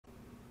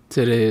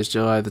Today is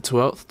July the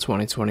 12th,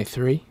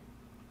 2023.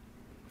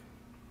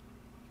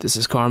 This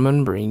is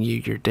Carmen bringing you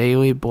your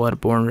daily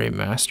Bloodborne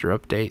Remaster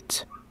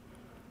update.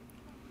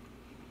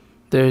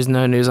 There is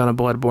no news on a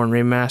Bloodborne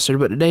Remaster,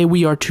 but today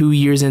we are 2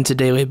 years into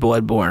daily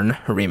Bloodborne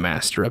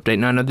Remaster update.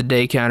 Now I know the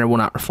day counter will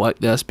not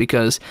reflect this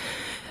because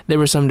there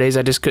were some days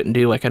I just couldn't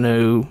do. Like I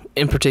know,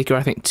 in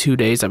particular, I think 2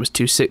 days I was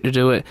too sick to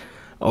do it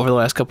over the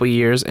last couple of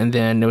years, and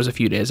then there was a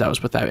few days I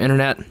was without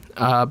internet,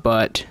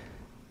 but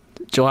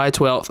July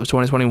 12th of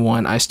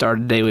 2021, I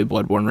started daily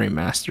Bloodborne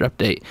Remaster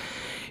update.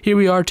 Here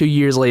we are 2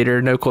 years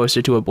later, no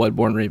closer to a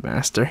Bloodborne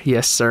Remaster.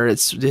 Yes, sir,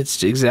 it's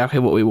exactly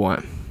what we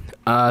want.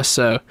 I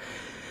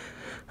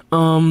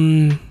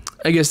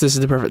guess this is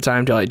the perfect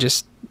time to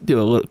just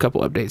do a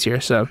couple updates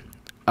here. So,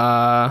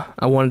 I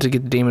wanted to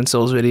get the Demon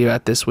Souls video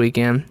out this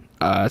weekend.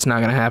 It's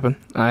not gonna happen.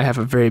 I have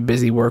a very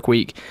busy work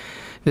week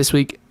this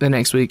week, the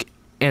next week,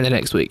 and the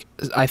next week,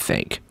 I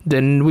think.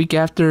 Then week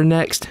after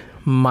next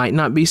might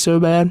not be so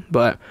bad,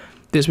 but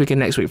this week and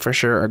next week for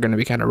sure are going to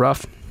be kind of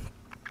rough.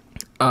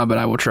 But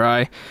I will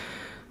try.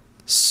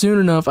 Soon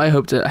enough, I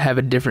hope to have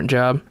a different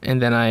job, and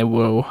then I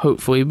will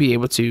hopefully be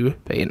able to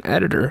pay an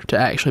editor to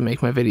actually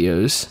make my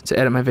videos, to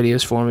edit my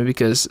videos for me,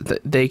 because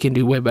they can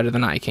do way better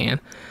than I can.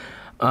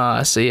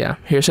 So yeah,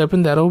 here's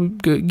hoping that'll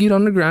get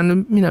on the ground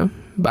in,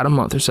 about a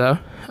month or so.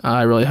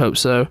 I really hope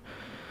so.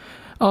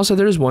 Also,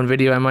 there's one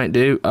video I might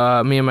do.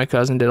 Me and my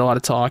cousin did a lot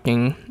of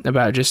talking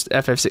about just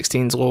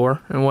FF16's lore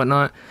and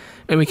whatnot,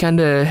 and we kind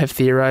of have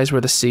theorized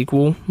where the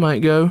sequel might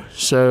go,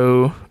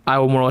 so I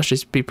will more or less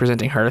just be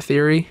presenting her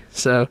theory.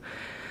 So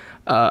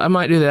I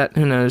might do that.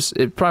 Who knows?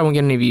 It probably won't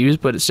get any views,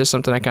 but it's just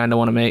something I kind of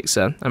want to make,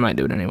 so I might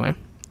do it anyway.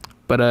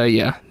 But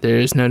yeah,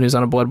 there's no news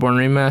on a Bloodborne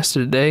Remaster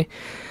today.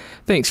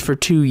 Thanks for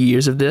 2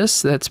 years of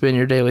this. That's been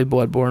your daily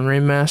Bloodborne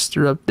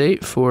Remaster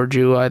update for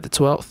July the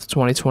 12th,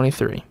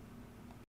 2023.